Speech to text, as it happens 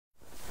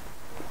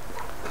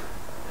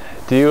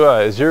Do you,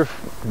 is your,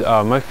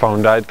 my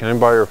phone died. Can I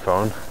borrow your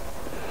phone?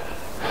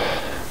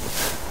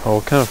 Oh,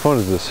 what kind of phone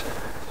is this?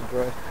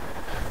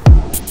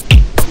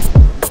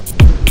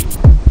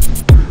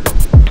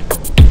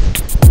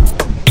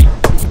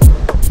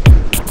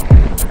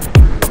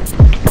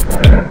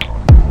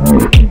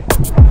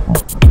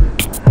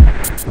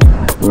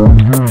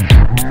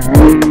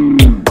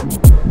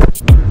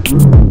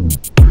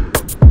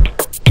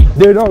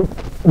 Dude,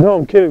 no,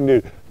 I'm kidding,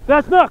 dude.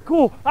 That's not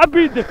cool. I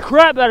beat the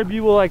crap out of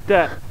people like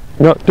that.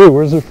 No, dude,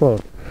 where's your phone?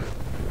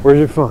 Where's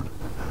your phone?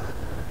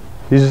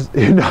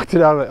 You knocked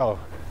it out of it. Oh.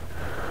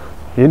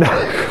 You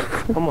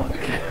know. Come on,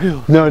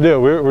 kill. No,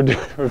 dude,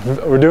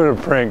 we're doing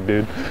a prank,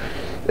 dude.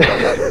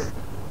 That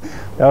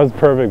was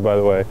perfect, by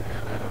the way.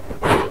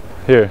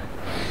 Here.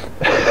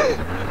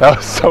 That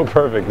was so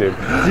perfect, dude.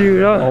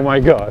 Dude, oh my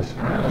gosh.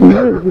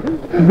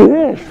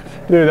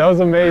 Dude, that was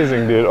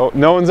amazing, dude. Oh,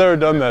 no one's ever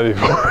done that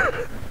before.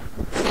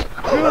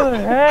 Good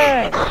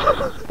heck.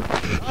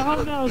 I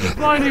hope that was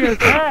funny as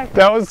heck.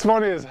 That was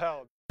funny as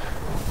hell.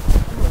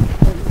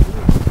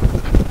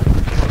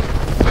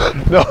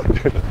 No,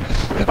 dude.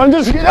 I'm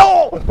just kidding.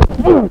 No!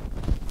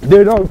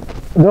 Dude,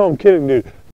 no, I'm kidding, dude.